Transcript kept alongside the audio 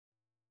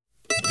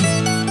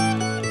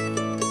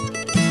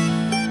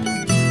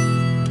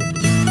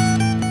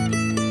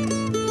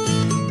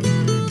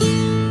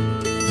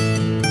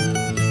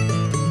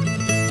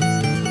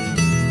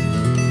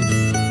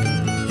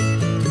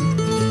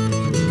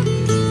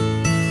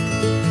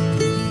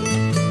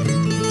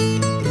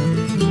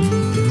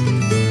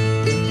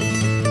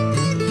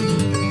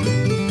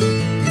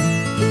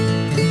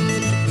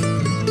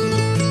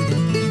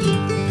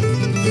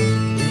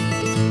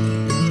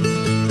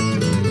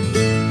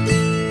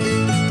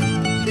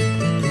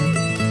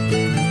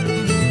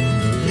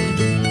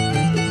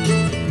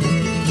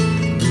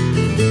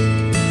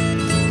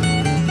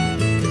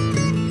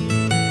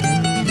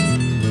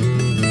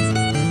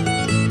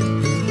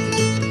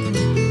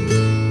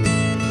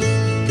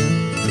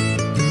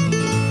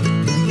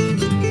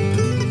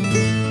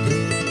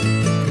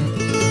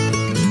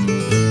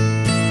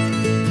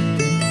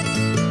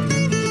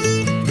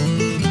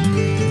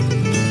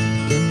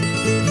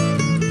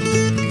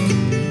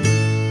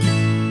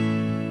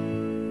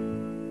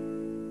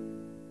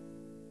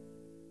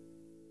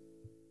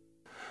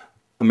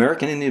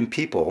American Indian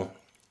people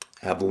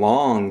have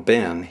long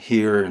been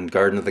here in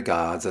Garden of the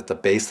Gods at the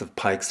base of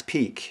Pikes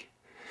Peak.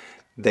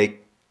 They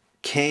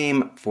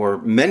came for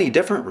many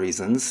different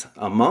reasons.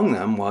 Among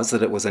them was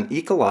that it was an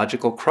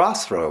ecological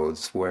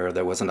crossroads where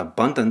there was an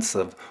abundance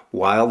of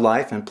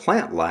wildlife and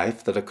plant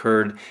life that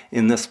occurred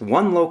in this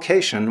one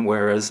location,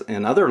 whereas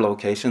in other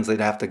locations they'd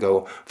have to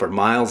go for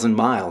miles and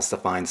miles to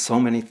find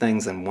so many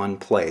things in one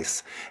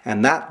place.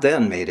 And that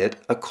then made it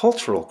a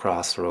cultural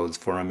crossroads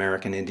for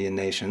American Indian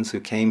nations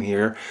who came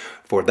here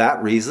for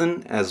that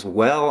reason, as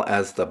well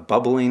as the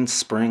bubbling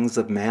springs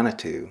of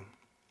Manitou.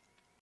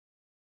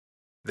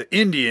 The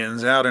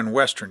Indians out in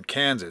western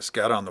Kansas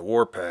got on the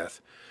warpath,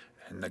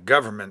 and the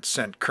government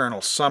sent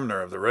Colonel Sumner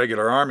of the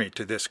regular army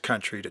to this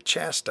country to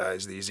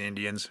chastise these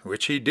Indians,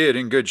 which he did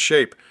in good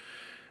shape.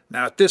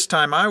 Now at this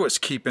time I was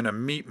keeping a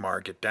meat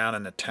market down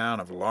in the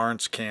town of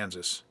Lawrence,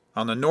 Kansas.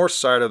 On the north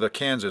side of the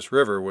Kansas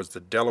River was the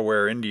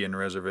Delaware Indian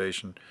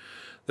Reservation.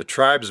 The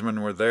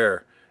tribesmen were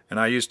there, and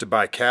I used to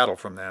buy cattle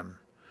from them.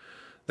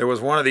 There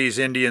was one of these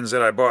Indians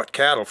that I bought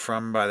cattle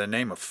from by the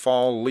name of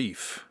Fall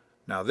Leaf.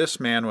 Now this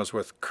man was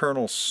with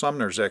Colonel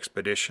Sumner's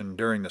expedition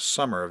during the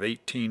summer of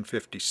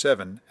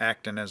 1857,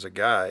 acting as a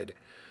guide.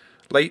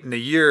 Late in the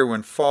year,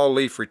 when Fall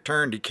Leaf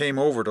returned, he came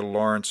over to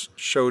Lawrence and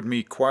showed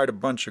me quite a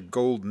bunch of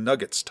gold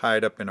nuggets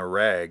tied up in a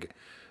rag.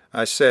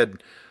 I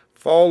said,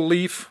 "Fall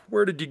Leaf,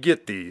 where did you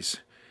get these?"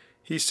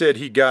 He said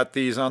he got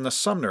these on the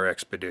Sumner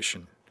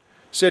expedition.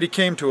 Said he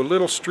came to a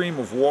little stream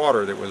of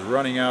water that was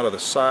running out of the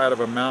side of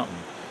a mountain,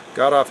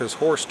 got off his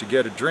horse to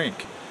get a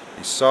drink.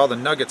 He saw the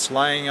nuggets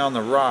lying on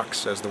the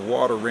rocks as the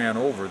water ran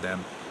over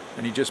them,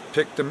 and he just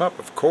picked them up,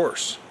 of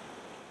course.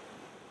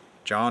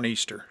 John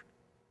Easter.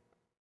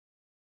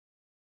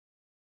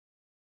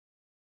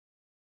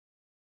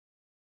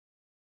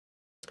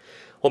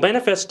 Well,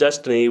 Manifest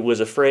Destiny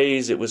was a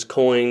phrase that was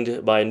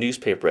coined by a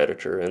newspaper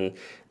editor, and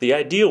the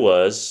idea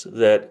was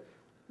that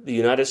the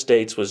United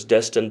States was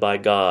destined by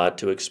God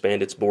to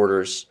expand its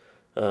borders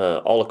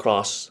all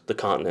across the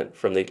continent,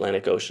 from the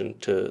Atlantic Ocean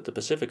to the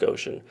Pacific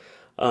Ocean.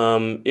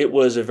 It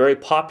was a very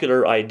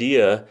popular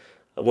idea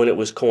when it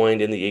was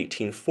coined in the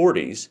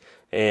 1840s,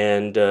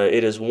 and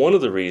it is one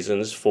of the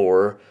reasons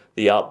for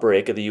the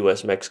outbreak of the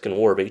U.S.-Mexican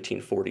War of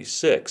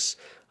 1846.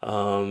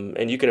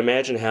 And you can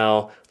imagine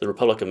how the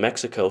Republic of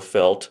Mexico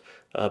felt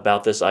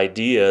about this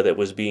idea that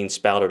was being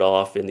spouted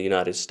off in the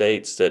United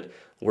States, that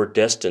we're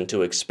destined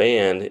to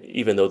expand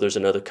even though there's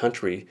another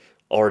country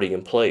already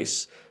in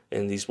place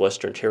in these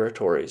western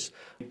territories.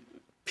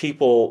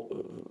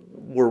 People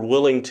were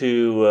willing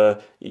to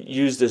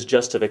use this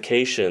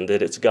justification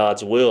that it's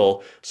God's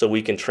will so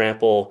we can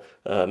trample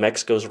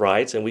Mexico's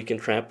rights and we can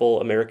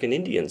trample American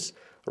Indians'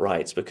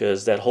 rights,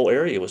 because that whole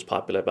area was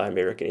populated by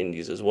American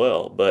Indians as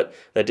well. But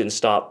that didn't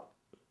stop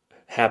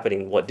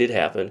happening what did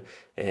happen,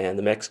 and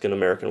the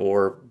Mexican-American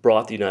War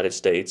brought the United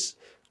States,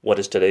 what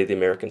is today the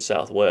American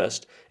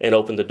Southwest, and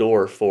opened the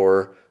door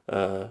for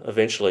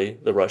eventually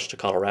the rush to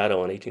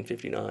Colorado in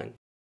 1859.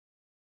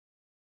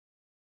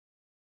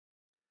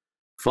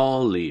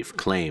 Fall Leaf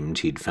claimed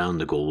he'd found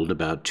the gold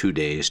about 2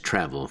 days'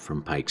 travel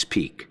from Pikes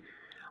Peak.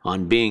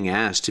 On being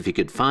asked if he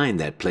could find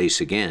that place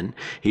again,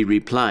 he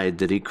replied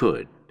that he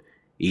could.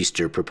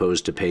 Easter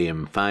proposed to pay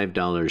him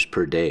 $5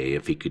 per day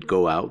if he could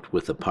go out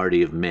with a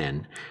party of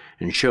men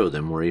and show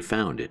them where he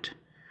found it.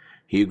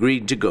 He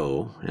agreed to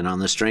go, and on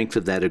the strength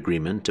of that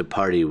agreement, a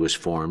party was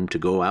formed to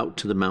go out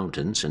to the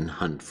mountains and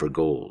hunt for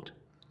gold.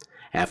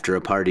 After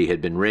a party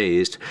had been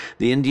raised,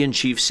 the Indian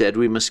chief said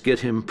we must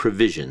get him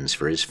provisions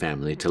for his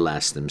family to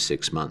last them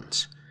 6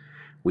 months.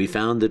 We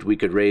found that we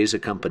could raise a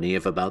company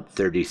of about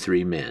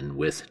 33 men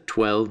with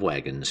 12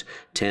 wagons,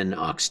 10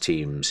 ox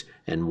teams,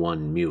 and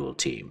 1 mule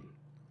team.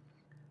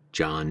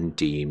 John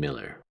D.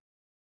 Miller.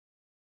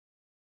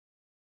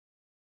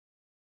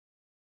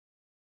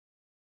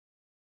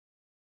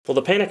 Well,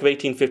 the Panic of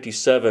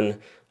 1857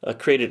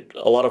 created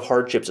a lot of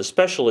hardships,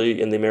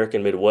 especially in the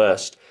American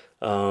Midwest.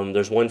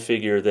 There's one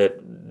figure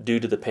that due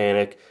to the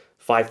panic,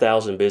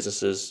 5,000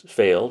 businesses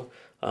failed.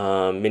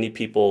 Many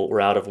people were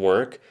out of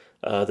work.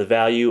 The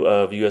value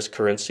of U.S.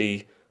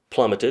 currency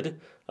plummeted.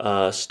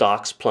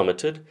 Stocks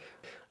plummeted.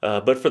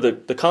 But for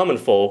the common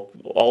folk,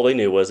 all they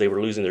knew was they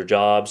were losing their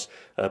jobs.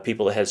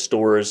 People that had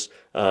stores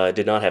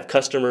did not have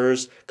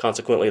customers.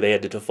 Consequently, they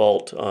had to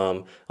default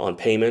on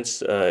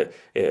payments.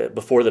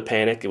 Before the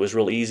panic, it was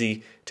real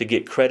easy to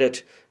get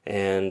credit,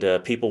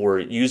 and people were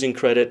using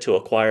credit to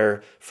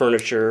acquire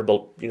furniture,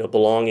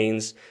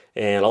 belongings,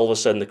 and all of a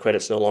sudden the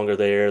credit's no longer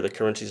there, the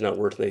currency's not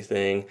worth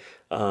anything.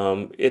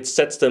 It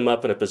sets them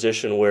up in a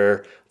position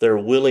where they're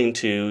willing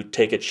to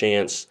take a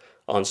chance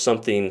on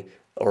something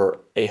or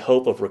a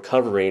hope of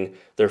recovering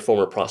their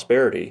former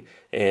prosperity.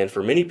 And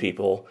for many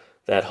people,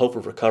 that hope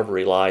of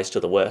recovery lies to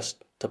the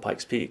west, to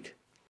Pikes Peak.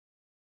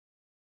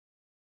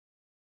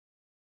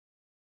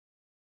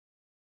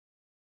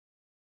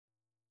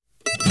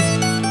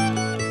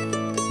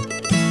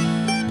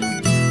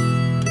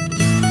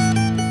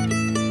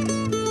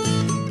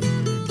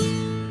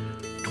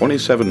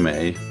 (27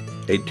 May,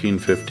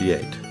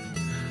 1858).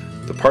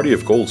 The party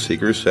of gold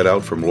seekers set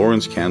out from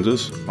Lawrence,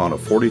 Kansas on a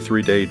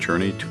 43-day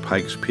journey to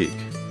Pikes Peak.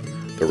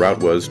 The route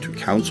was to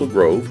Council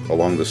Grove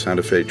along the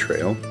Santa Fe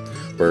Trail,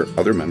 where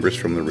other members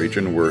from the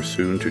region were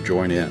soon to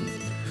join in.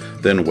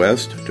 Then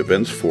west to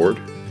Bent's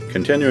Ford,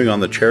 continuing on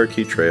the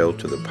Cherokee Trail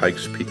to the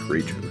Pikes Peak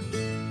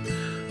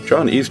region.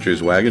 John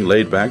Easter's wagon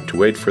laid back to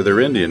wait for their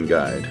Indian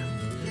guide.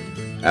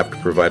 After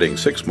providing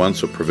 6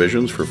 months of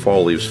provisions for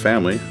Fall Leaf's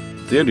family,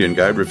 the Indian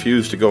guide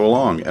refused to go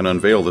along and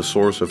unveil the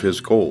source of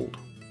his gold.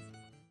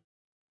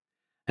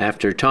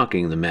 After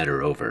talking the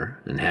matter over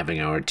and having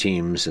our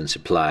teams and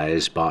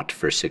supplies bought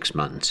for 6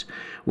 months,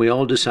 we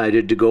all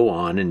decided to go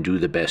on and do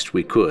the best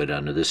we could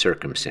under the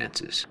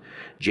circumstances.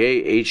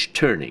 J.H.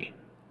 Turney,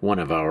 one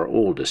of our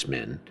oldest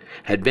men,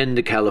 had been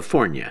to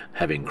California,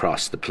 having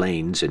crossed the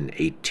plains in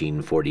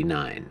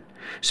 1849,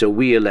 so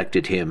we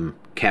elected him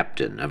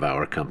captain of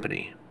our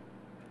company.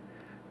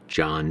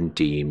 John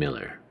D.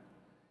 Miller.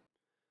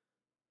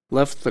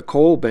 Left the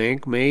coal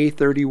bank May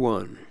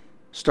 31.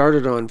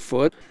 Started on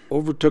foot,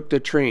 overtook the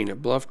train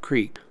at Bluff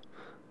Creek.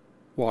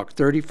 Walked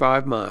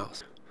 35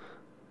 miles.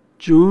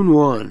 June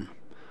 1.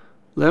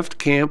 Left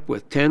camp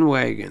with 10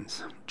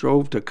 wagons.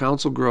 Drove to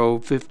Council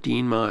Grove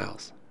 15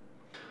 miles.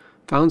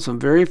 Found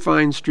some very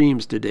fine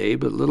streams today,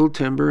 but little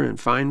timber and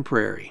fine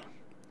prairie.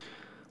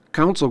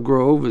 Council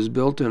Grove is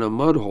built in a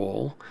mud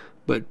hole,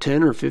 but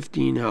 10 or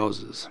 15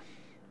 houses.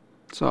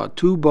 Saw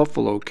 2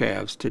 buffalo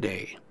calves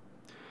today.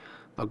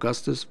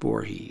 Augustus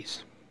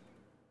Voorhees.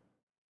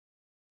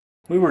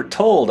 We were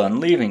told on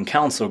leaving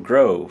Council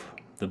Grove,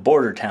 the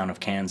border town of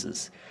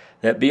Kansas,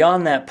 that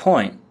beyond that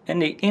point,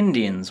 any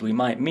Indians we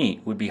might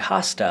meet would be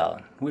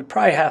hostile. We'd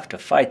probably have to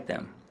fight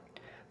them.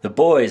 The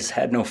boys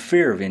had no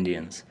fear of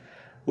Indians.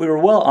 We were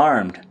well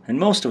armed, and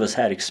most of us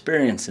had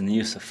experience in the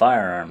use of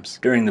firearms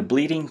during the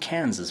Bleeding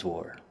Kansas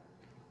War.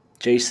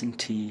 Jason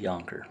T.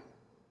 Yonker.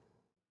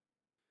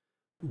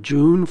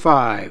 June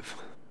 5.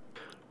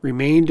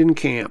 Remained in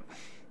camp.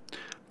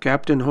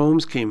 Captain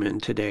Holmes came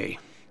in today.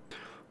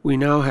 We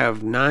now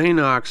have 9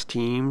 ox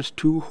teams,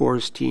 2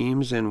 horse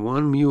teams, and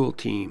 1 mule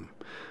team.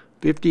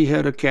 50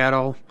 head of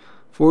cattle,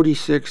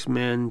 46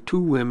 men, 2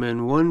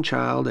 women, 1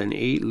 child, and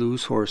 8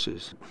 loose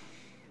horses.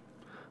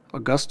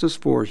 Augustus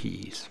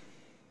Voorhees.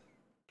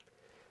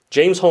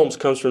 James Holmes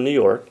comes from New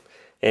York,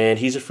 and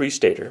he's a Free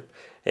Stater.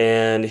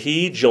 And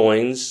he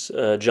joins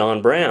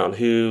John Brown,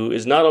 who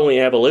is not only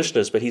an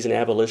abolitionist, but he's an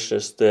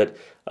abolitionist that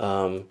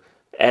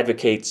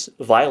advocates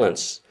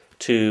violence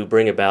to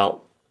bring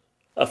about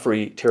a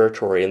free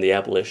territory in the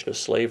abolition of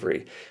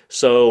slavery.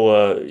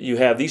 So you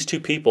have these 2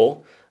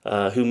 people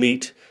who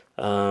meet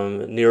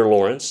near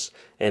Lawrence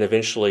and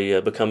eventually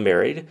become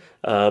married,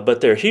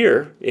 but they're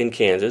here in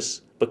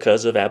Kansas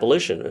because of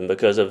abolition and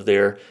because of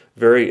their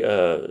very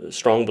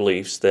strong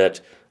beliefs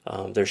that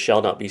there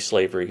shall not be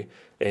slavery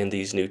in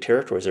these new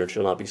territories. There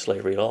shall not be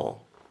slavery at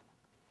all.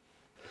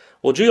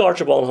 Well, Julia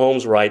Archibald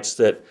Holmes writes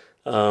that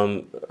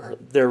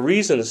their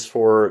reasons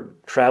for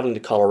traveling to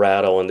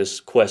Colorado on this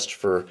quest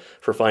for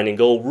finding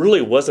gold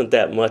really wasn't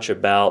that much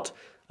about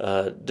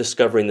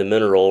discovering the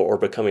mineral or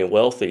becoming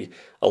wealthy.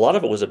 A lot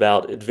of it was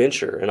about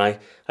adventure. And I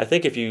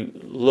think if you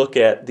look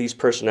at these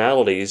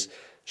personalities,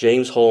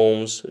 James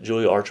Holmes,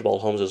 Julia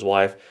Archibald Holmes'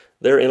 wife,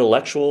 they're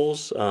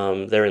intellectuals,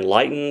 they're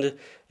enlightened,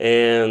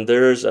 and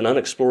there's an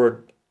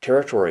unexplored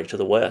territory to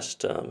the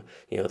west,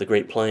 the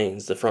Great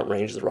Plains, the Front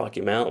Range of the Rocky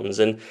Mountains.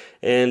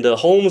 And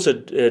Holmes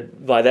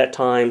had by that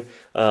time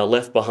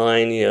left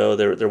behind,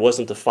 there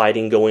wasn't the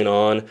fighting going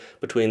on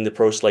between the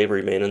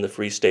pro-slavery men and the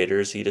Free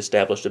Staters. He'd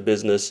established a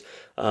business,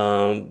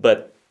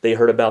 but they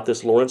heard about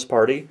this Lawrence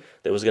party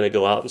that was going to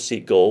go out and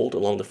seek gold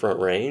along the Front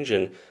Range,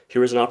 and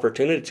here was an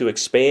opportunity to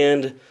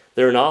expand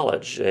their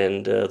knowledge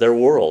and their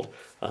world.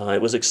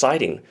 It was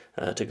exciting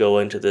to go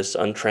into this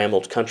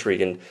untrammeled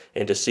country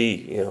and to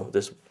see,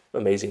 this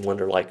amazing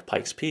wonder like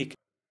Pikes Peak.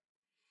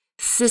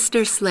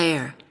 Sister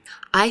Slayer,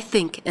 I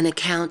think an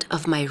account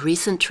of my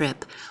recent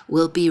trip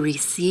will be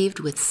received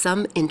with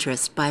some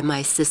interest by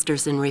my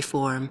sisters in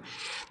Reform,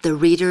 the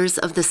readers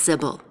of the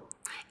Sibyl,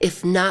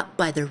 if not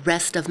by the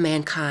rest of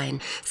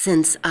mankind,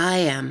 since I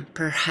am,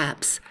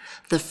 perhaps,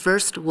 the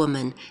first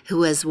woman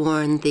who has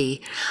worn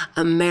the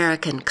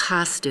American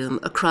costume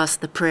across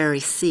the prairie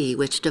sea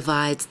which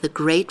divides the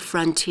great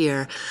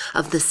frontier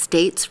of the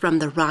states from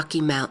the Rocky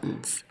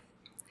Mountains.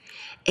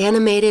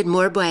 Animated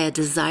more by a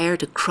desire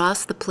to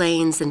cross the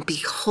plains and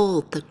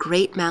behold the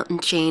great mountain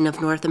chain of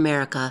North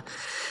America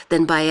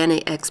than by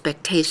any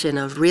expectation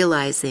of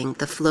realizing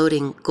the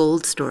floating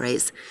gold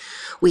stories,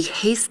 we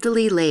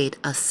hastily laid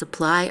a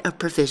supply of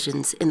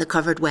provisions in the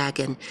covered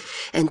wagon,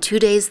 and 2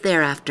 days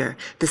thereafter,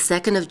 the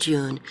 2nd of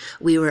June,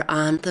 we were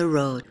on the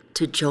road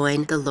to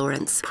join the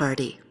Lawrence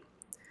party.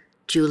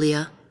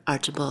 Julia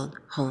Archibald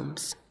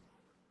Holmes.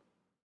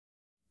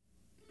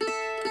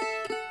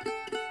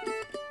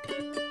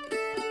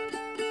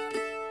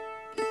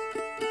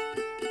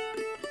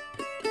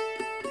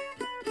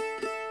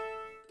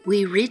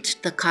 We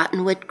reached the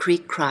Cottonwood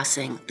Creek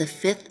crossing the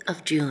 5th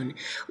of June,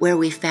 where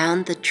we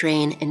found the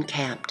train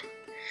encamped.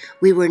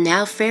 We were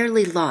now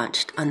fairly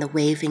launched on the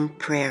waving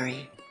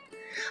prairie.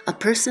 A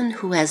person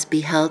who has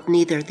beheld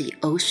neither the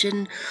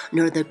ocean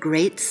nor the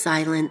great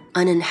silent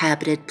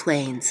uninhabited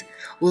plains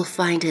will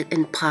find it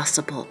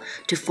impossible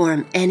to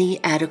form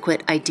any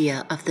adequate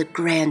idea of the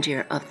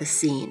grandeur of the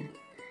scene.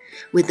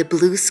 With the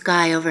blue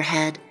sky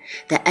overhead,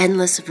 the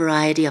endless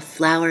variety of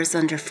flowers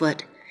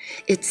underfoot,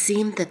 it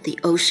seemed that the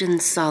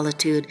ocean's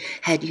solitude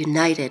had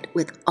united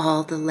with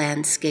all the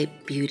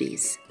landscape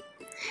beauties.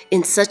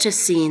 In such a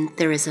scene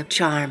there is a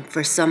charm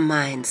for some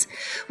minds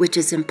which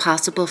is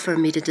impossible for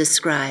me to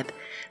describe,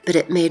 but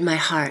it made my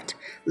heart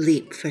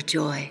leap for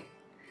joy.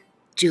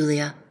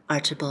 Julia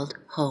Archibald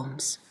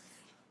Holmes.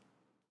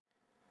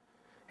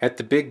 At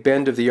the big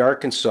bend of the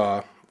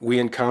Arkansas, we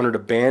encountered a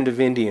band of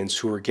Indians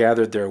who were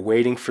gathered there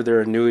waiting for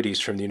their annuities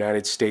from the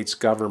United States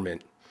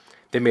government.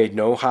 They made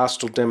no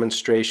hostile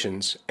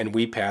demonstrations, and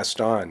we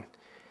passed on.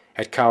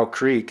 At Cow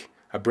Creek,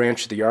 a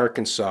branch of the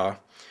Arkansas,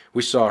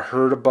 we saw a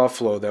herd of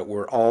buffalo that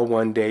were all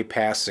one day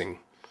passing,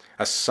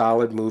 a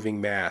solid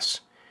moving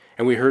mass,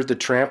 and we heard the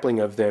trampling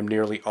of them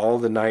nearly all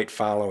the night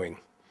following.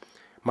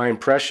 My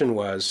impression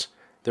was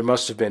there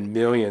must have been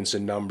millions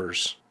in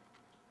numbers.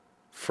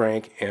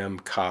 Frank M.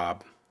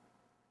 Cobb.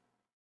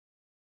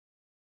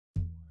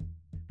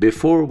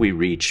 Before we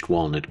reached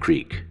Walnut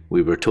Creek,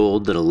 we were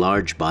told that a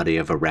large body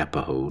of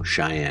Arapaho,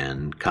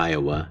 Cheyenne,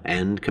 Kiowa,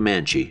 and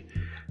Comanche,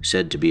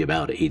 said to be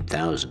about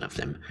 8,000 of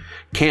them,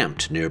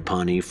 camped near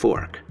Pawnee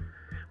Fork.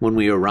 When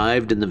we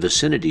arrived in the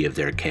vicinity of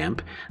their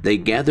camp, they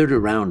gathered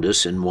around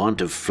us in want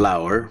of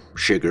flour,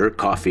 sugar,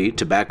 coffee,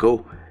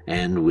 tobacco,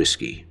 and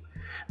whiskey.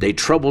 They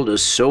troubled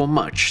us so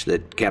much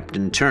that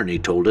Captain Turney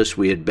told us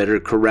we had better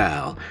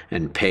corral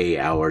and pay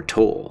our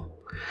toll,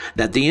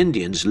 that the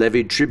Indians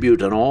levied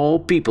tribute on all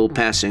people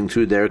passing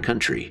through their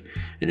country,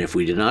 and if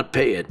we did not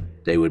pay it,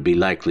 they would be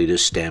likely to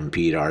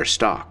stampede our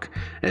stock,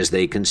 as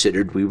they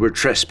considered we were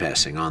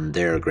trespassing on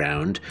their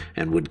ground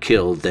and would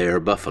kill their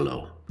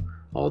buffalo,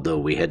 although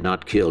we had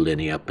not killed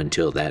any up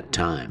until that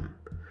time.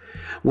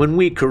 When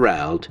we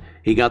corralled,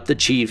 he got the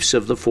chiefs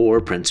of the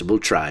 4 principal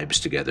tribes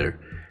together,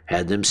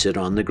 had them sit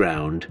on the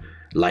ground,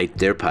 light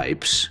their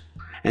pipes,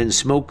 and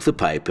smoke the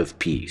pipe of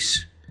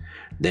peace.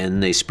 Then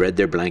they spread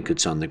their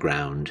blankets on the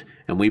ground,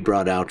 and we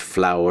brought out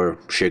flour,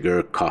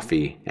 sugar,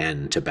 coffee,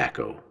 and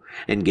tobacco,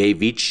 and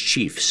gave each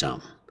chief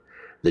some.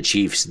 The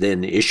chiefs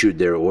then issued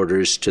their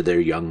orders to their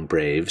young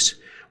braves,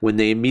 when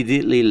they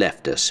immediately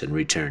left us and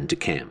returned to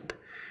camp.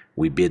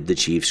 We bid the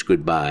chiefs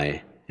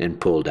goodbye and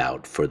pulled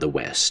out for the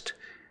west.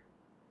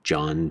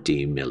 John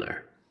D.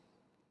 Miller.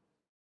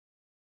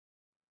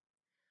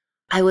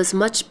 I was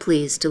much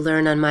pleased to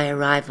learn on my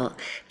arrival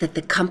that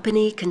the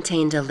company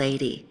contained a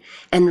lady,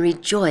 and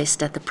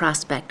rejoiced at the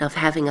prospect of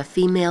having a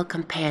female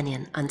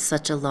companion on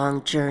such a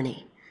long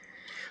journey.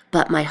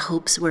 But my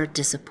hopes were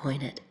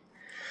disappointed.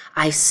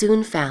 I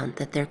soon found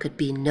that there could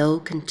be no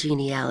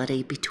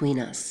congeniality between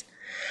us.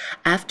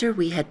 After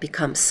we had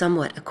become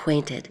somewhat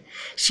acquainted,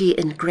 she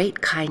in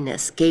great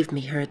kindness gave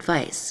me her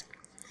advice.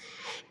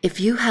 "If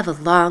you have a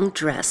long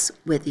dress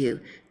with you,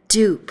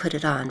 do put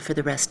it on for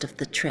the rest of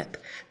the trip.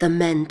 The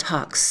men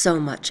talk so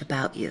much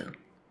about you."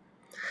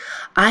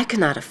 "I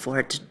cannot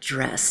afford to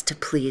dress to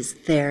please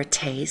their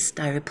taste,"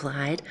 I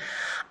replied.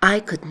 I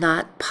could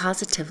not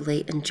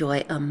positively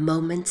enjoy a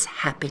moment's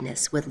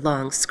happiness with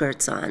long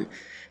skirts on,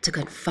 to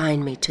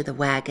confine me to the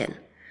wagon.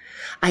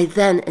 I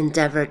then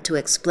endeavored to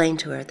explain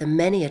to her the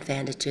many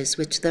advantages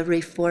which the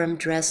reform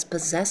dress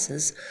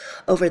possesses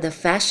over the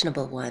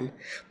fashionable one,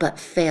 but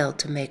failed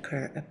to make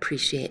her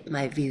appreciate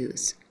my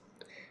views.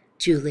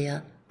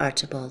 Julia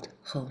Archibald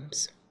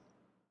Holmes.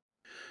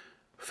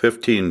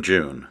 15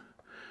 June.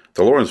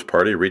 The Lawrence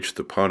party reached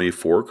the Pawnee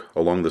Fork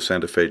along the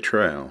Santa Fe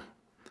Trail.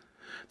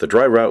 The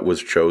dry route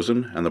was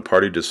chosen, and the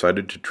party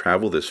decided to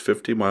travel this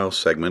 50-mile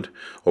segment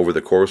over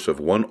the course of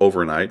one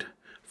overnight,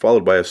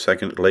 followed by a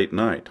second late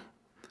night.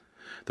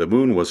 The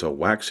moon was a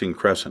waxing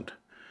crescent,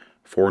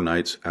 4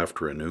 nights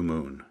after a new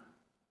moon.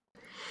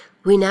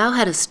 We now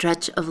had a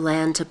stretch of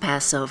land to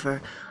pass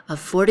over of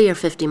 40 or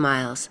 50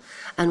 miles,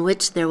 on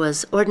which there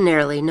was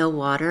ordinarily no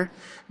water,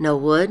 no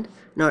wood,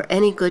 nor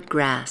any good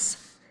grass.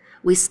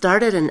 We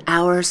started an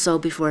hour or so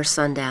before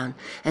sundown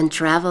and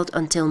traveled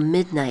until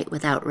midnight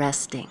without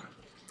resting.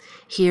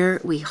 Here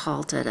we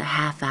halted a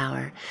half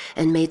hour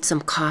and made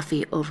some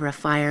coffee over a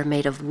fire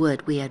made of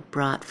wood we had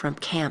brought from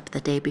camp the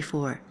day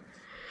before.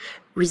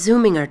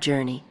 Resuming our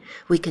journey,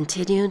 we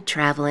continued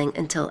traveling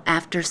until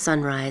after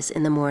sunrise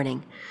in the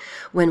morning,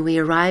 when we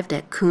arrived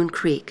at Coon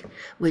Creek,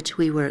 which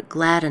we were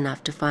glad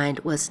enough to find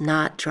was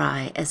not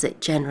dry as it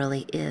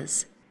generally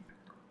is.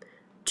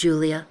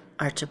 Julia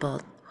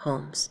Archibald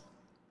Holmes.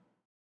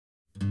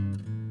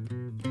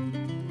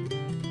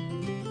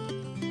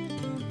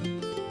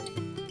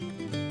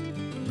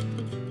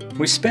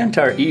 We spent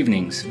our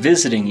evenings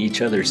visiting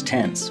each other's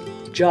tents,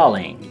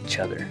 jollying each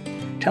other,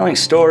 telling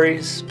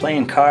stories,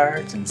 playing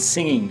cards, and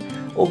singing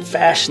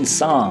old-fashioned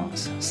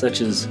songs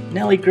such as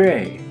Nellie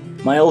Gray,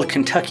 My Old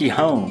Kentucky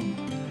Home,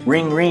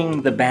 Ring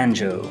Ring the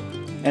Banjo,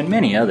 and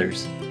many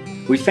others.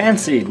 We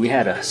fancied we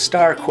had a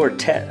star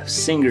quartet of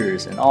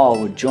singers and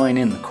all would join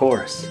in the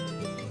chorus.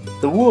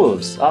 The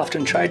wolves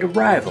often tried to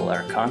rival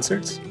our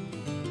concerts.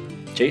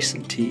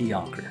 Jason T.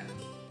 Yonker.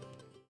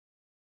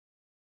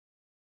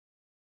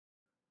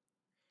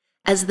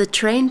 As the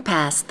train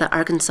passed the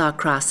Arkansas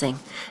crossing,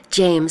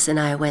 James and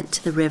I went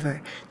to the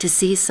river to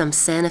see some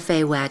Santa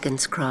Fe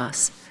wagons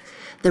cross.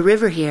 The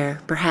river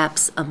here,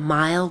 perhaps a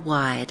mile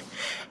wide,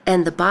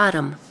 and the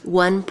bottom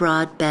one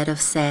broad bed of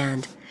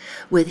sand,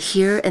 with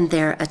here and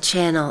there a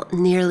channel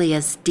nearly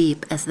as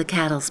deep as the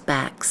cattle's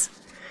backs.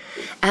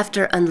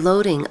 After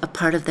unloading a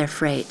part of their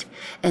freight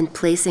and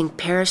placing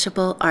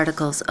perishable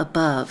articles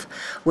above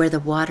where the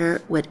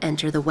water would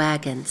enter the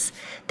wagons,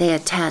 they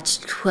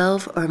attached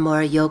 12 or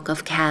more yoke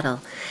of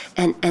cattle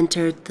and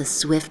entered the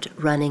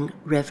swift-running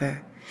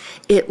river.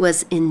 It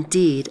was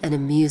indeed an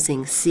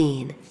amusing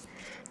scene.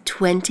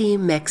 20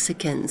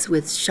 Mexicans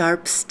with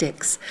sharp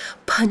sticks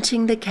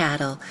punching the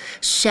cattle,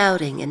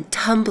 shouting and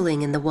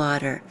tumbling in the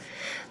water.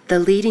 The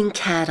leading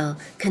cattle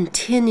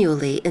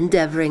continually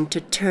endeavoring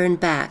to turn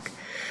back.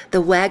 The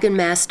wagon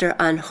master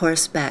on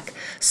horseback,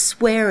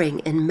 swearing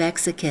in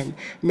Mexican,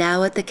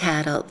 now at the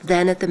cattle,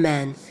 then at the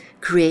men,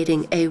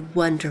 creating a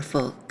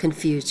wonderful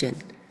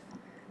confusion.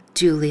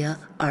 Julia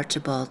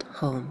Archibald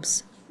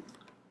Holmes.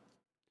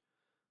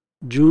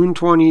 June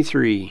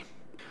 23.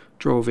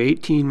 Drove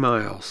 18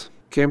 miles.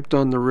 Camped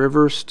on the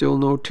river, still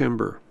no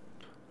timber.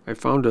 I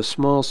found a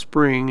small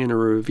spring in a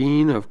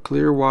ravine of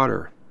clear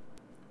water.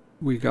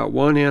 We got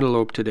one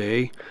antelope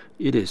today.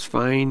 It is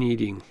fine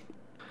eating.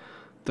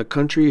 The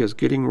country is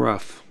getting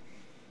rough.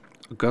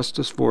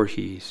 Augustus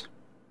Voorhees.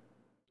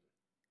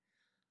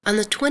 On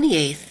the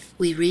 28th,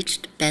 we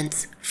reached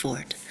Bent's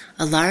Fort,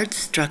 a large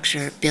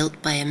structure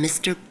built by a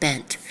Mr.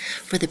 Bent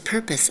for the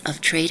purpose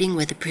of trading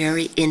with the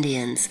prairie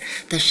Indians,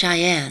 the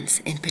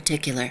Cheyennes in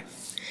particular.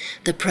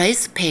 The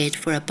price paid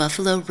for a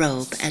buffalo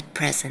robe at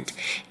present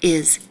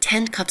is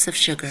 10 cups of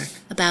sugar,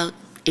 about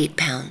 8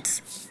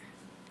 pounds.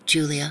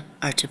 Julia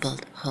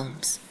Archibald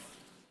Holmes.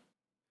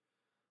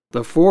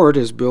 The fort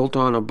is built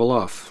on a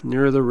bluff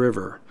near the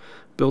river,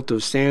 built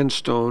of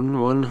sandstone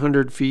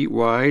 100 feet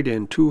wide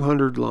and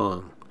 200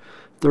 long.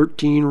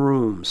 13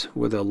 rooms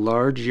with a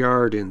large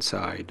yard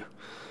inside.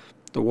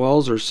 The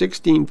walls are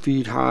 16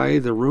 feet high.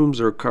 The rooms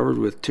are covered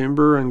with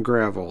timber and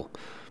gravel.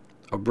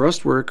 A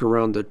breastwork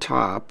around the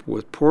top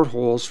with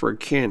portholes for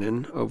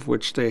cannon, of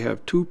which they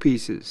have 2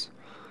 pieces.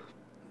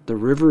 The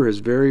river is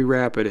very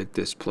rapid at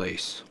this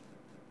place.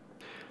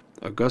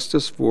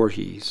 Augustus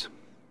Voorhees.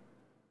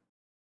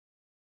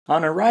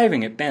 On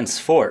arriving at Bent's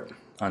Fort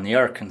on the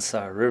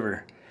Arkansas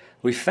River,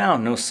 we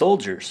found no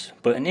soldiers,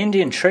 but an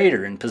Indian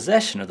trader in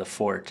possession of the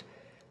fort.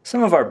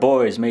 Some of our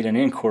boys made an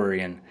inquiry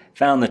and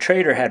found the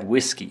trader had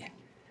whiskey.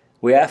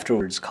 We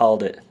afterwards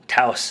called it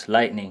Taos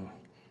Lightning.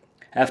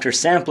 After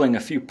sampling a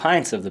few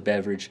pints of the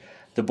beverage,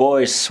 the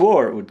boys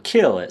swore it would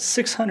kill at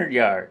 600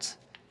 yards.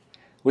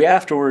 We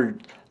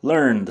afterward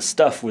learned the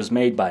stuff was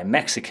made by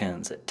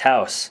Mexicans at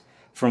Taos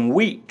from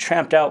wheat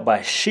tramped out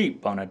by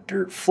sheep on a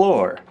dirt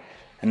floor,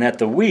 and that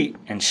the wheat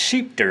and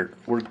sheep dirt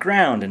were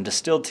ground and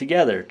distilled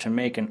together to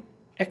make an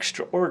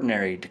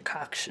extraordinary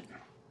decoction.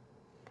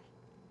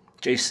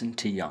 Jason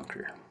T.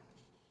 Yonker.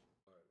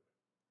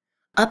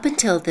 Up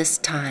until this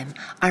time,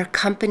 our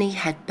company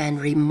had been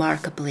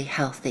remarkably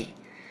healthy.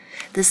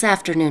 This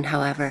afternoon,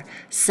 however,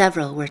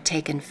 several were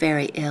taken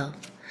very ill.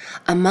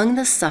 Among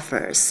the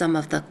sufferers, some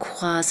of the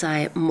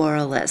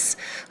quasi-moralists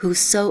who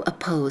so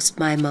opposed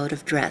my mode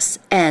of dress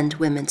and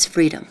women's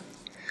freedom.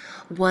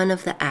 One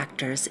of the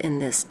actors in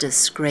this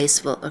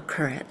disgraceful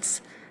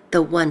occurrence,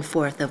 the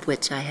 1/4 of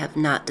which I have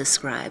not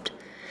described,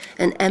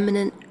 an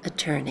eminent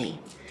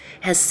attorney,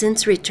 has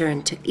since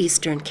returned to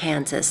eastern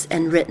Kansas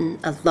and written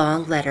a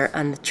long letter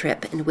on the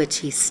trip in which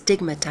he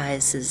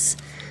stigmatizes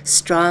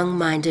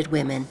strong-minded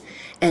women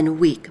and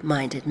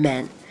weak-minded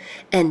men,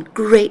 and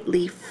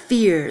greatly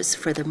fears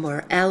for the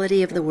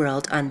morality of the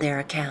world on their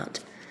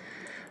account.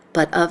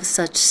 But of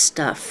such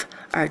stuff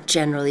are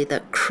generally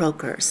the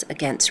croakers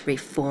against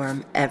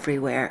reform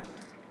everywhere.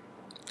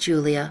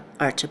 Julia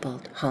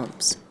Archibald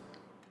Holmes.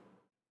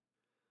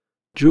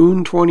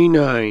 June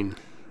 29.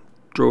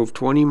 Drove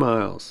 20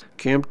 miles.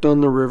 Camped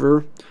on the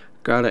river.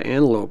 Got an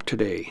antelope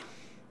today.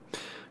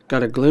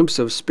 Got a glimpse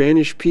of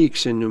Spanish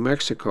Peaks in New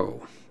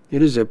Mexico.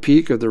 It is a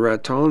peak of the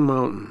Raton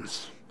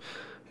Mountains.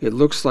 It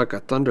looks like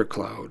a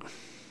thundercloud.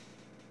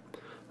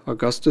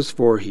 Augustus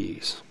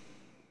Voorhees.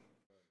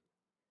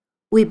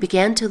 We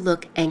began to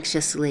look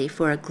anxiously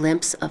for a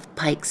glimpse of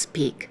Pikes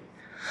Peak.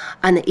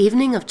 On the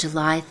evening of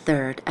July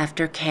 3rd,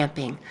 after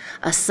camping,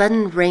 a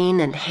sudden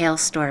rain and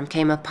hailstorm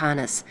came upon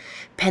us,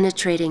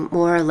 penetrating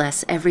more or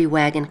less every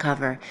wagon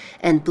cover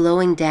and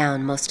blowing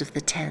down most of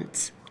the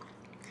tents.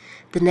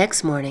 The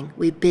next morning,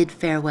 we bid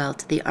farewell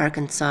to the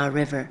Arkansas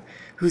River,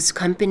 whose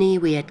company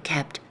we had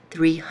kept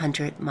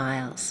 300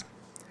 miles.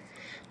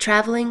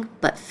 Traveling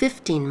but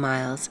 15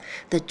 miles,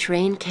 the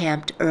train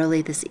camped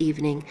early this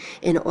evening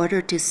in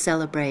order to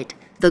celebrate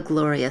the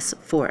glorious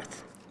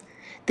 4th.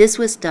 This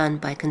was done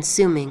by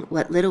consuming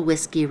what little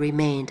whiskey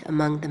remained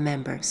among the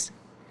members.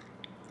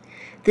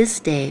 This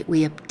day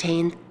we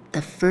obtained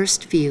the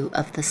first view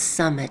of the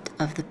summit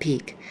of the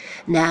peak,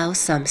 now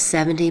some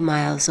 70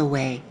 miles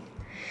away.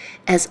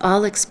 As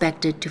all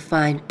expected to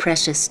find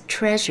precious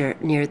treasure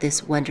near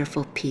this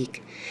wonderful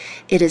peak,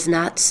 it is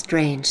not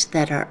strange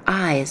that our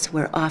eyes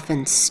were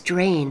often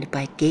strained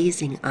by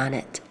gazing on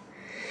it.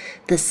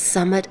 The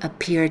summit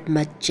appeared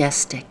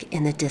majestic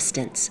in the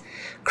distance,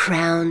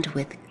 crowned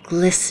with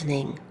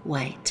glistening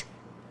white.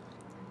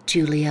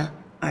 Julia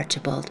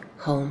Archibald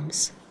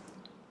Holmes.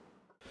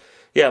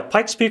 Yeah,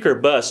 Pikes Peak or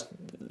bust,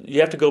 you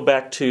have to go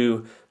back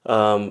to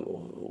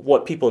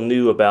what people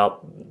knew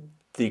about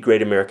the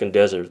Great American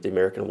Desert, the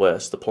American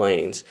West, the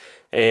Plains.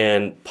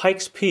 And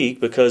Pikes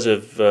Peak, because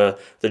of the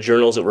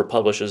journals that were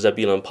published as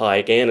Zebulon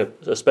Pike, and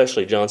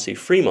especially John C.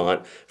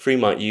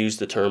 Fremont used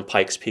the term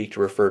Pikes Peak to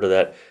refer to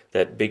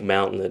that big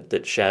mountain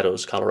that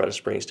shadows Colorado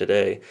Springs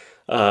today.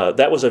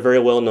 That was a very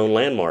well-known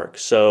landmark.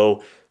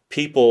 So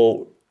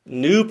people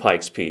knew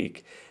Pikes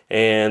Peak,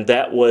 and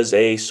that was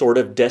a sort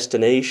of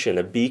destination,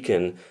 a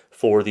beacon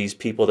for these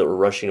people that were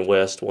rushing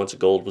west once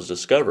gold was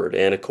discovered.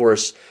 And of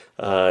course,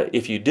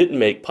 if you didn't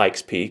make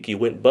Pikes Peak, you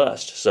went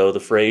bust. So the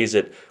phrase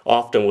that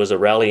often was a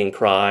rallying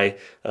cry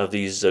of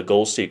these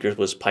gold seekers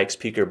was Pikes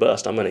Peak or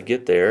bust. I'm going to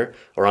get there,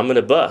 or I'm going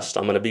to bust.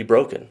 I'm going to be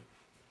broken.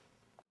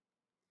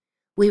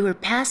 We were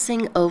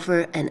passing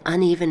over an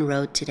uneven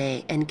road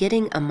today and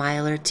getting a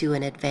mile or two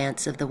in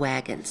advance of the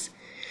wagons.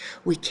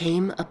 We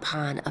came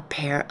upon a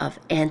pair of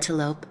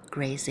antelope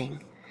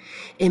grazing.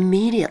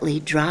 Immediately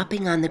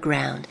dropping on the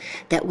ground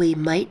that we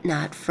might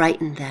not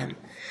frighten them,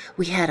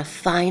 we had a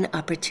fine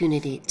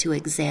opportunity to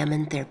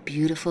examine their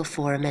beautiful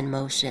form and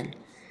motion.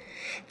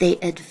 They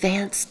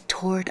advanced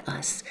toward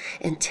us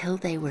until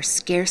they were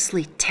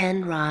scarcely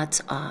 10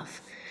 rods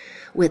off,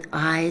 with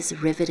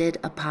eyes riveted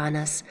upon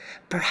us,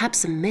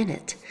 perhaps a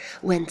minute,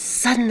 when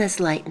sudden as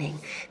lightning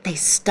they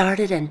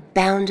started and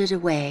bounded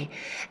away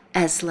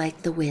as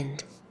like the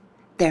wind.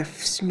 Their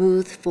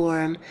smooth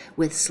form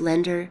with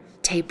slender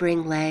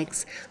tapering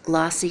legs,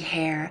 glossy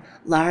hair,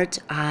 large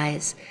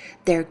eyes,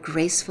 their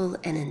graceful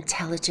and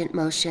intelligent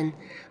motion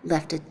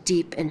left a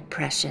deep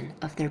impression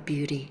of their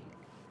beauty.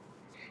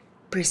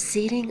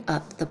 Proceeding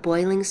up the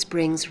Boiling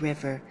Springs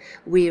River,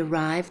 we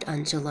arrived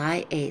on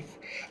July 8th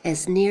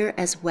as near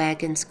as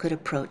wagons could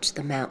approach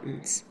the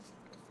mountains.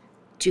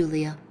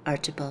 Julia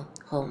Archibald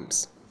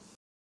Holmes.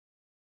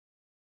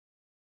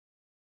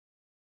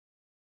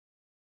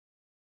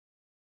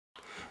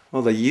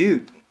 Well, the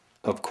Ute,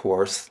 of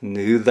course,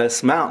 knew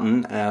this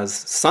mountain as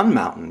Sun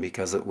Mountain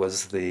because it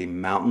was the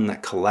mountain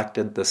that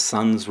collected the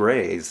sun's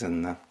rays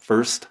in the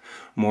first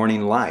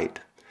morning light.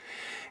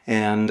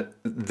 And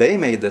they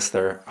made this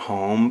their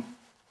home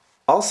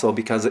also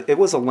because it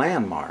was a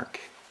landmark.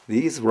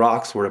 These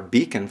rocks were a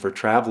beacon for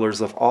travelers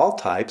of all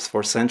types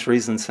for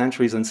centuries and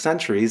centuries and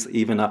centuries,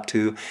 even up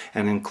to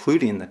and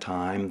including the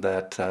time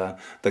that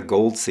the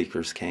gold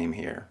seekers came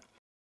here.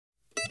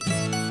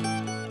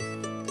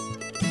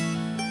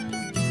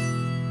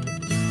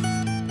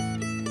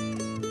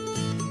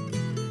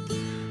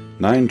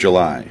 9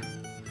 July.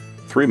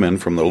 3 men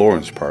from the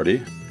Lawrence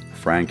Party,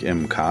 Frank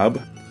M.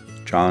 Cobb,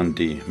 John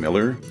D.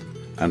 Miller,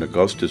 and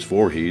Augustus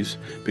Voorhees,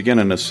 began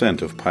an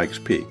ascent of Pikes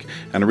Peak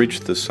and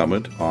reached the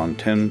summit on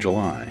 10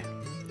 July.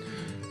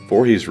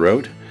 Voorhees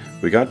wrote,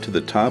 "We got to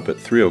the top at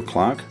 3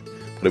 o'clock,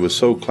 but it was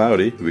so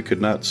cloudy we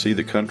could not see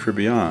the country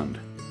beyond.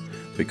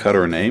 We cut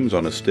our names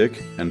on a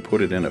stick and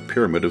put it in a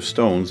pyramid of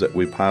stones that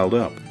we piled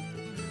up."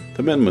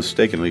 The men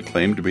mistakenly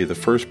claimed to be the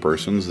first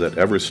persons that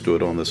ever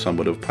stood on the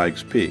summit of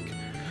Pikes Peak,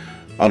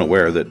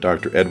 unaware that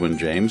Dr. Edwin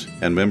James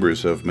and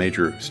members of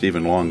Major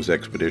Stephen Long's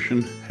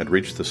expedition had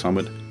reached the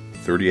summit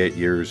 38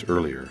 years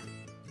earlier.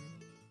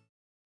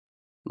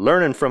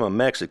 Learning from a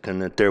Mexican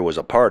that there was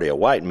a party of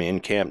white men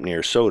camped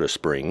near Soda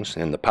Springs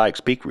in the Pikes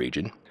Peak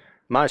region,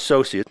 my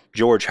associate,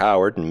 George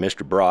Howard, and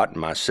Mr. Brott and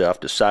myself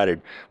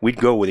decided we'd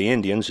go with the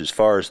Indians as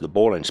far as the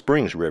Boiling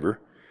Springs River,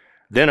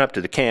 then up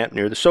to the camp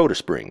near the Soda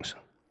Springs.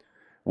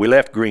 We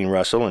left Green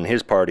Russell and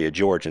his party of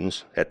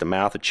Georgians at the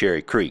mouth of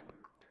Cherry Creek.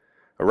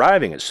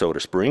 Arriving at Soda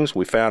Springs,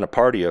 we found a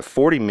party of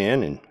 40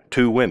 men and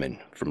 2 women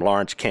from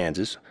Lawrence,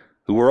 Kansas,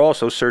 who were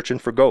also searching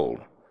for gold.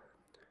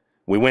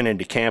 We went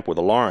into camp with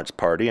the Lawrence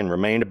party and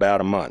remained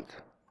about a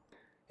month.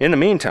 In the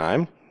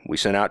meantime, we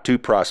sent out 2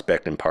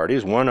 prospecting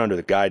parties, one under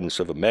the guidance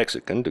of a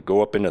Mexican to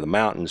go up into the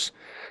mountains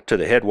to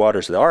the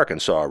headwaters of the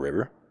Arkansas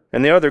River,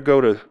 and the other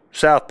go to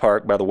South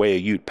Park by the way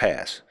of Ute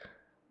Pass.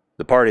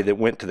 The party that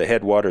went to the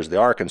headwaters of the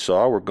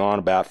Arkansas were gone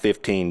about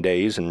 15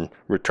 days and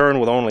returned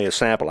with only a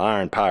sample of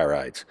iron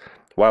pyrites,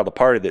 while the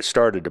party that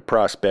started to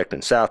prospect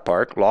in South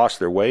Park lost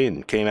their way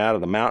and came out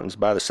of the mountains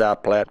by the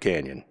South Platte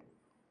Canyon.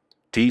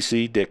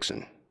 T.C.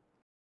 Dixon.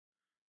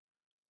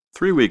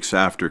 3 weeks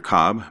after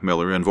Cobb,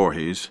 Miller, and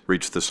Voorhees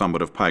reached the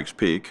summit of Pikes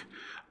Peak,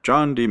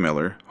 John D.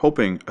 Miller,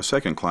 hoping a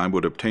second climb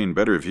would obtain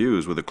better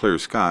views with a clear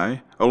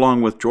sky,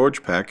 along with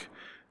George Peck,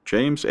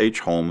 James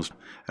H. Holmes,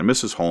 and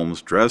Mrs.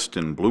 Holmes, dressed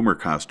in bloomer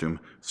costume,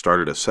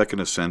 started a second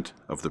ascent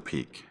of the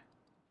peak.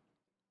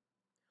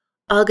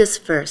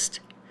 August 1st.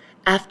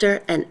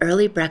 After an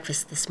early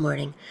breakfast this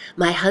morning,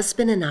 my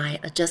husband and I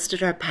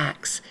adjusted our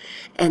packs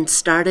and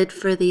started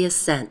for the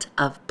ascent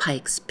of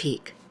Pikes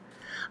Peak.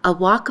 A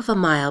walk of a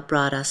mile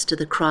brought us to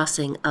the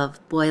crossing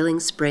of Boiling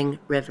Spring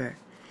River.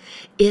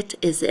 It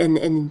is an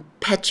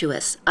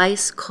impetuous,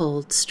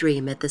 ice-cold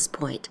stream at this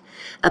point,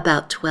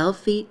 about 12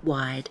 feet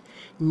wide,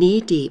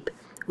 knee-deep,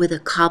 with a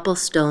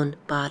cobblestone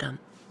bottom.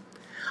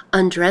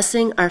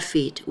 Undressing our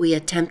feet, we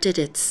attempted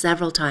it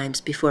several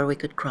times before we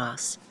could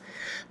cross.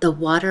 The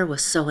water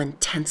was so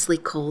intensely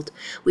cold,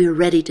 we were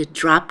ready to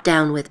drop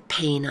down with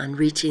pain on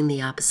reaching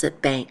the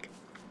opposite bank.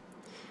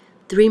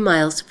 3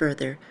 miles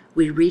further,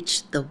 we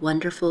reached the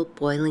wonderful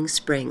boiling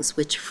springs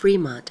which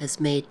Fremont has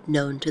made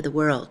known to the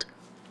world.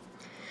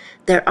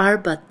 There are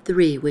but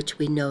 3 which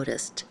we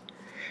noticed.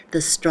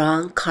 The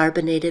strong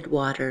carbonated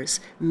waters,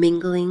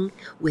 mingling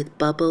with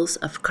bubbles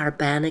of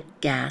carbonic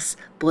gas,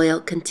 boil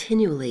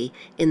continually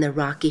in the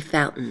rocky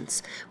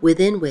fountains,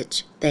 within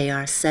which they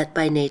are set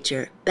by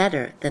nature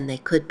better than they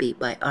could be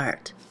by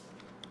art.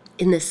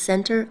 In the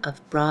center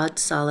of broad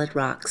solid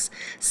rocks,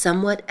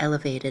 somewhat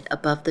elevated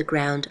above the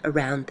ground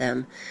around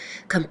them,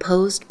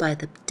 composed by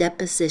the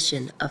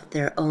deposition of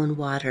their own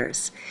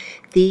waters,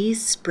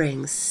 these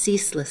springs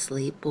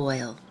ceaselessly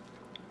boil.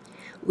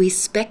 We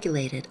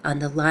speculated on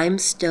the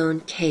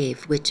limestone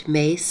cave which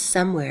may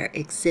somewhere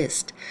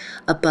exist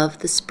above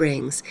the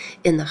springs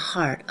in the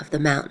heart of the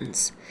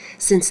mountains,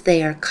 since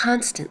they are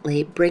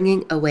constantly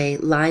bringing away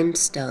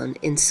limestone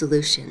in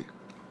solution.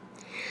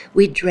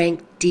 We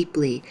drank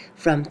deeply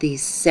from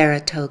these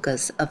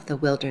Saratogas of the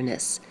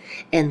wilderness,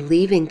 and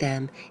leaving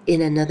them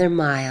in another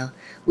mile,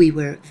 we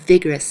were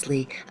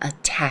vigorously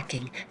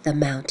attacking the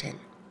mountain.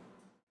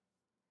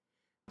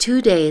 2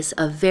 days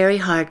of very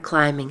hard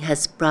climbing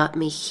has brought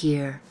me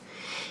here.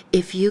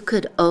 If you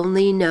could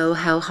only know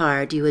how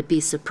hard, you would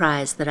be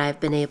surprised that I've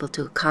been able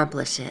to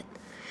accomplish it.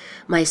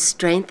 My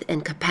strength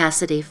and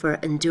capacity for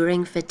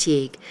enduring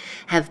fatigue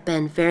have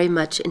been very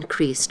much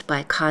increased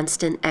by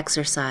constant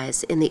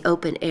exercise in the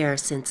open air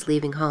since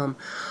leaving home,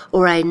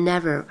 or I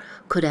never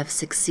could have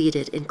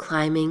succeeded in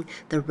climbing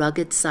the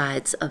rugged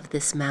sides of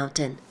this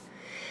mountain.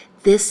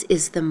 This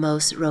is the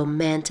most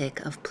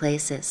romantic of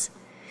places.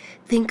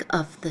 Think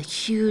of the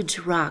huge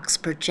rocks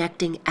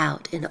projecting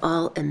out in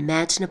all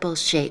imaginable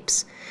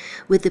shapes,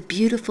 with the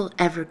beautiful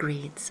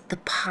evergreens, the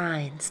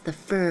pines, the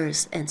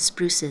firs, and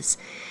spruces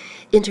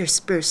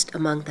interspersed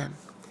among them.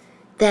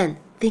 Then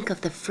think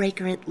of the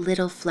fragrant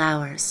little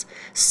flowers,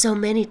 so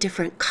many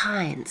different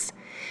kinds.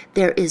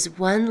 There is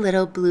one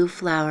little blue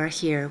flower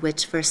here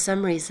which for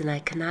some reason I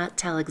cannot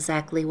tell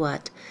exactly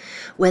what,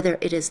 whether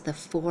it is the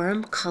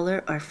form,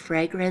 color, or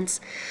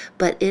fragrance,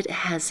 but it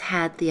has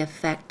had the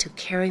effect to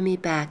carry me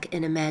back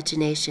in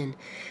imagination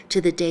to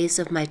the days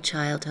of my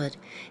childhood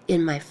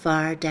in my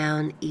far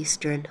down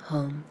eastern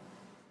home.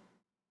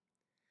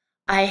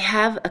 I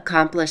have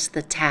accomplished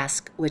the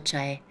task which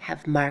I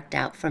have marked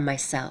out for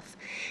myself,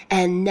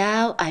 and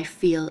now I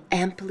feel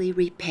amply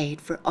repaid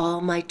for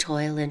all my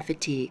toil and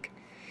fatigue.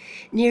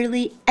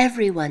 Nearly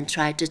everyone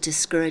tried to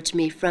discourage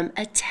me from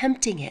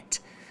attempting it,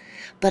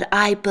 but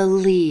I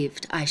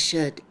believed I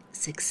should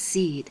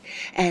succeed,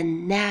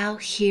 and now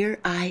here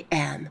I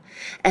am,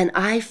 and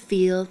I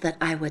feel that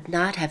I would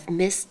not have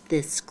missed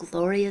this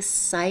glorious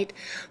sight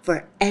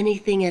for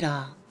anything at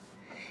all.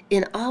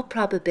 In all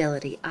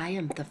probability, I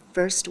am the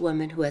first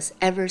woman who has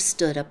ever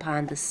stood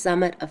upon the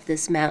summit of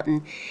this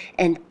mountain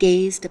and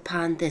gazed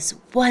upon this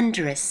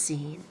wondrous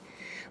scene,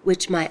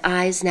 which my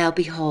eyes now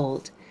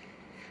behold.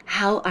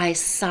 How I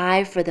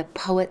sigh for the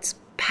poet's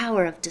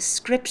power of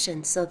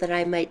description so that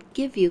I might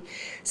give you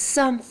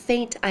some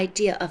faint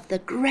idea of the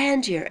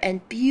grandeur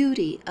and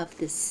beauty of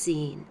this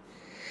scene.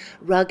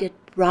 Rugged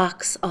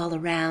rocks all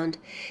around,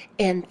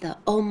 and the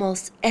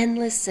almost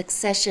endless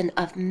succession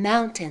of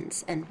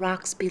mountains and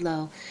rocks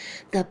below,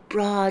 the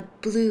broad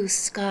blue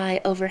sky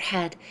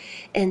overhead,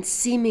 and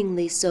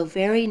seemingly so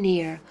very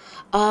near,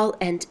 all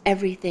and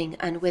everything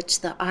on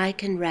which the eye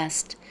can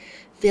rest,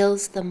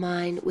 fills the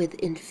mind with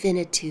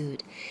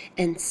infinitude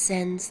and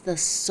sends the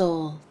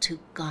soul to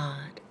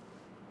God.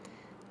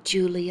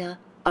 Julia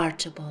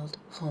Archibald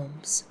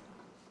Holmes.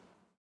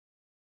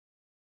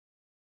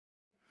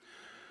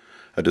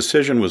 A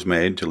decision was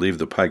made to leave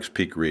the Pikes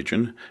Peak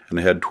region and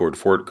head toward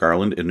Fort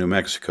Garland in New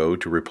Mexico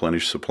to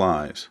replenish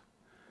supplies.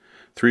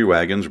 3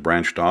 wagons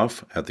branched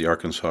off at the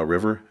Arkansas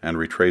River and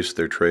retraced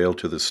their trail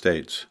to the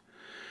States.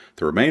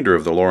 The remainder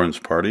of the Lawrence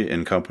party,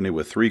 in company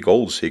with 3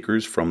 gold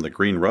seekers from the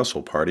Green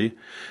Russell party,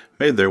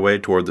 made their way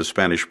toward the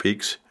Spanish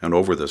Peaks and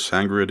over the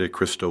Sangre de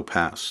Cristo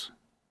Pass.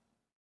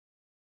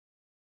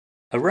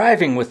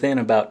 Arriving within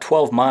about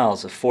 12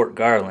 miles of Fort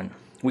Garland,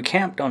 we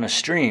camped on a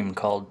stream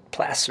called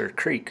Placer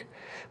Creek,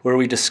 where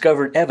we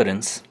discovered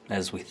evidence,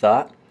 as we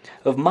thought,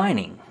 of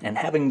mining and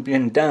having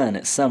been done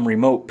at some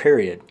remote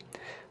period.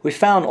 We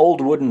found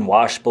old wooden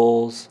wash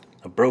bowls,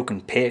 a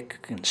broken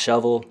pick and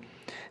shovel,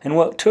 and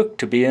what took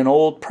to be an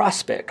old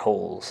prospect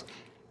holes.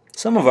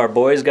 Some of our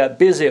boys got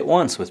busy at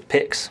once with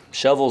picks,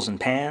 shovels, and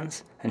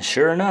pans, and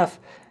sure enough,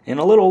 in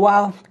a little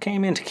while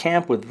came into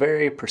camp with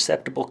very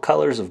perceptible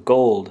colors of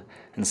gold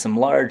and some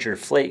larger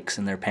flakes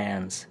in their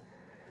pans.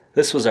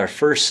 This was our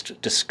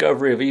first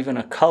discovery of even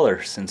a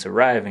color since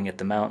arriving at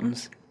the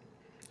mountains.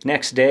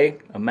 Next day,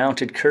 a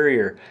mounted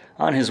courier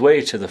on his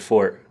way to the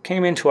fort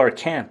came into our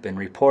camp and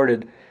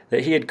reported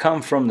that he had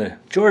come from the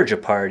Georgia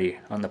party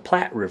on the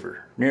Platte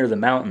River near the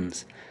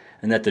mountains,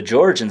 and that the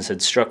Georgians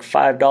had struck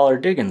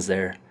 $5 diggings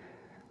there.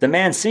 The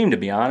man seemed to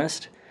be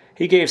honest.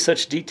 He gave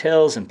such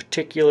details and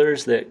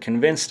particulars that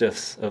convinced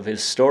us of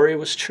his story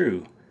was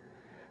true.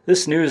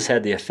 This news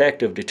had the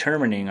effect of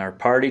determining our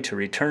party to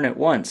return at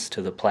once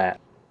to the Platte.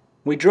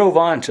 We drove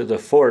on to the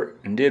fort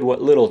and did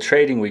what little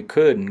trading we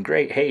could in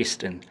great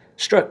haste and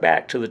struck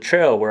back to the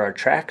trail where our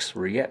tracks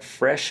were yet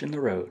fresh in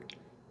the road.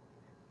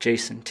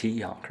 Jason T.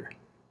 Yonker.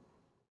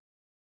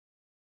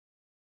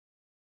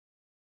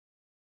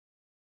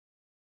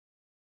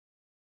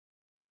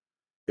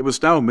 It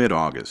was now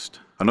mid-August.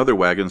 Another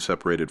wagon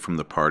separated from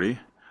the party.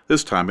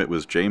 This time it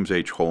was James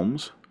H.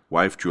 Holmes,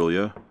 wife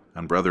Julia,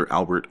 and brother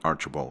Albert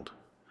Archibald.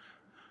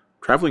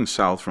 Traveling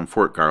south from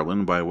Fort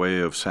Garland by way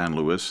of San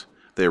Luis,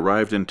 they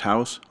arrived in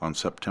Taos on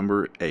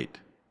September 8.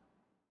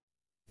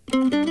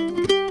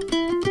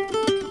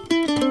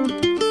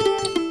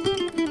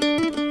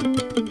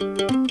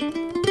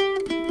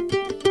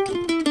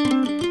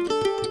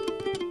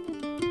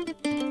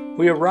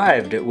 We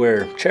arrived at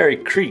where Cherry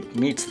Creek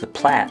meets the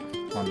Platte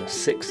on the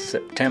 6th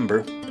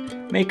September,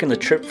 making the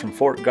trip from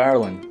Fort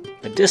Garland,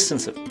 a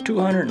distance of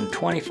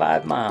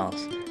 225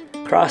 miles,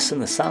 crossing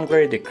the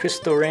Sangre de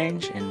Cristo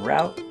Range en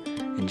route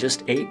in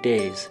just 8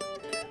 days.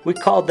 We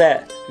called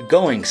that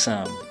going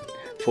some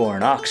for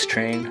an ox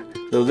train,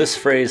 though this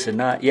phrase had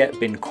not yet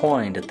been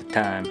coined at the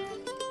time.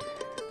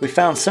 We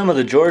found some of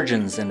the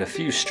Georgians and a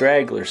few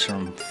stragglers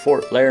from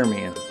Fort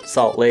Laramie and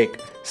Salt Lake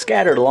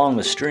scattered along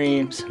the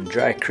streams and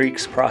dry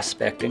creeks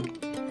prospecting.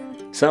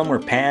 Some were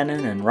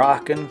panning and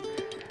rocking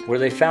where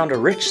they found a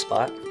rich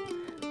spot,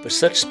 but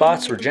such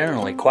spots were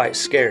generally quite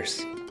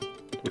scarce.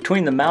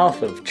 Between the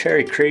mouth of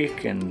Cherry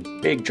Creek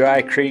and Big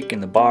Dry Creek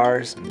and the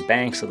bars and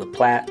banks of the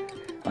Platte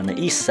on the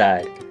east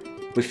side,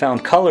 we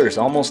found colors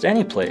almost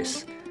any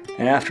place,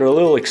 and after a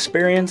little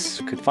experience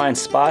could find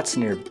spots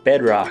near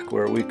bedrock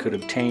where we could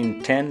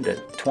obtain 10 to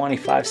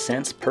 25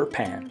 cents per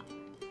pan.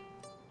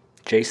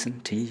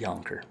 Jason T.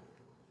 Yonker.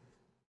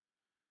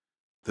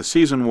 The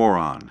season wore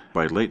on.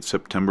 By late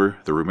September,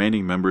 the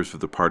remaining members of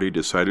the party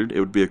decided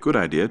it would be a good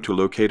idea to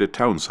locate a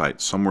town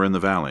site somewhere in the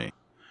valley.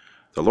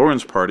 The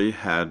Lawrence party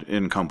had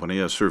in company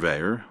a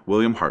surveyor,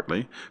 William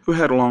Hartley, who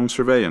had long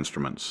survey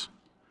instruments.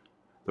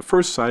 The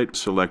first site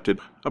selected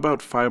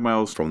about 5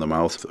 miles from the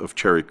mouth of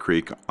Cherry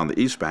Creek on the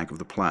east bank of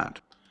the Platte.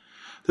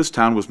 This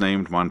town was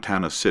named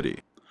Montana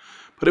City,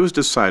 but it was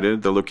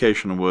decided the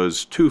location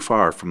was too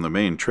far from the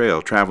main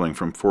trail traveling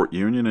from Fort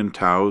Union and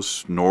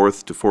Taos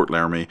north to Fort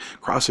Laramie,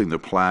 crossing the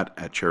Platte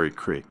at Cherry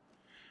Creek.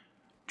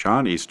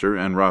 John Easter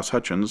and Ross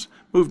Hutchins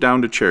moved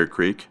down to Cherry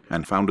Creek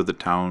and founded the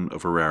town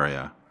of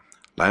Auraria,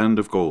 Land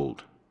of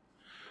Gold.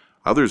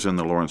 Others in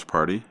the Lawrence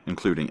party,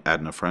 including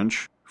Adna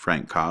French,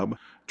 Frank Cobb,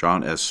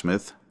 John S.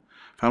 Smith,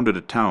 founded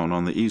a town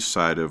on the east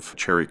side of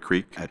Cherry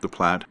Creek at the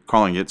Platte,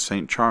 calling it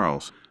St.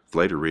 Charles,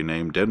 later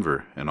renamed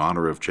Denver in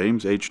honor of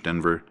James H.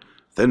 Denver,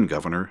 then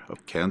governor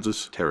of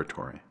Kansas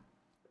Territory.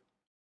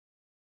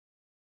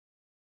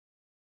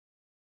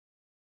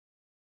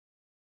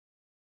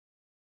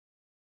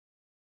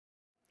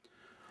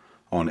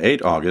 On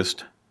 8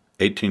 August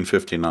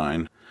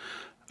 1859,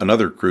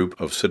 another group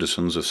of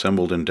citizens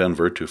assembled in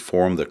Denver to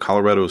form the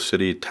Colorado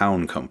City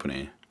Town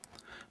Company.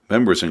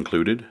 Members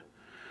included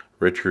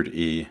Richard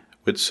E.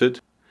 Whitsitt,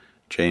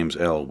 James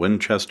L.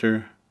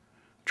 Winchester,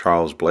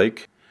 Charles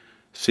Blake,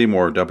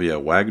 Seymour W.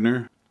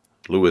 Wagner,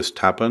 Louis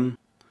Tappan,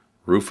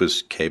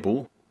 Rufus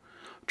Cable,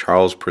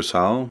 Charles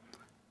Purcell,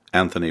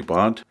 Anthony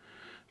Bott,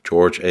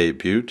 George A.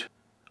 Butte,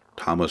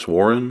 Thomas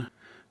Warren,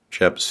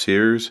 Jep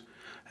Sears,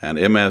 and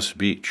M.S.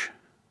 Beach.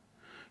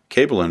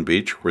 Cable and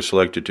Beach were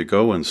selected to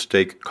go and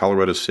stake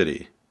Colorado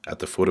City at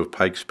the foot of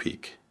Pikes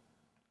Peak.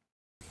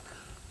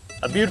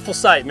 A beautiful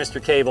sight,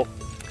 Mr. Cable.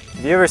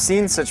 Have you ever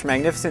seen such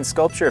magnificent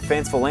sculpture of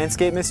fanciful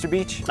landscape, Mr.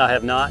 Beach? I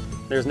have not.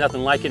 There's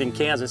nothing like it in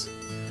Kansas.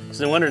 It's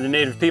no wonder the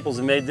native peoples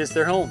have made this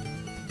their home.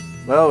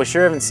 Well, we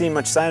sure haven't seen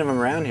much sign of them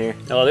around here.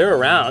 Oh, they're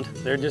around.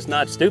 They're just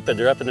not stupid.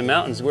 They're up in the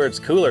mountains where it's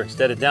cooler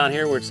instead of down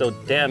here where it's so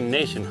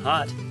damnation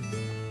hot.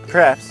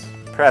 Perhaps,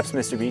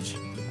 Mr. Beach.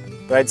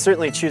 But I'd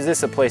certainly choose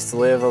this a place to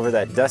live over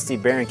that dusty,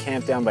 barren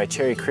camp down by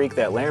Cherry Creek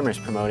that Larimer's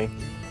promoting.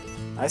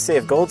 I say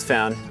if gold's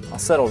found, I'll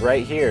settle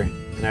right here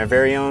in our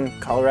very own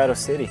Colorado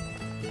City.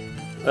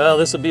 Well,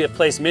 this will be a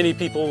place many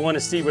people will want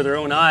to see with their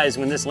own eyes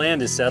when this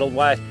land is settled.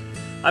 Why,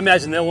 I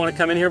imagine they'll want to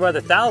come in here by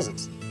the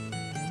thousands.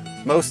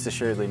 Most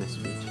assuredly,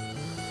 Mr. Beach.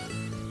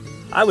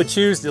 I would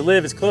choose to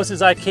live as close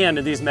as I can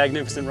to these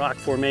magnificent rock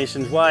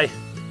formations. Why,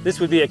 this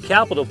would be a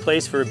capital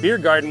place for a beer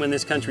garden when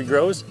this country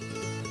grows.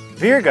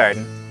 Beer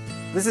garden?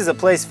 This is a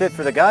place fit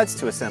for the gods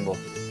to assemble.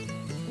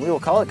 We will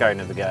call it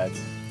Garden of the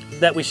Gods.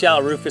 That we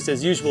shall, Rufus.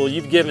 As usual,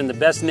 you've given the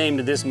best name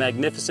to this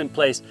magnificent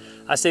place.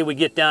 I say we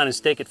get down and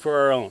stake it for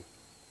our own.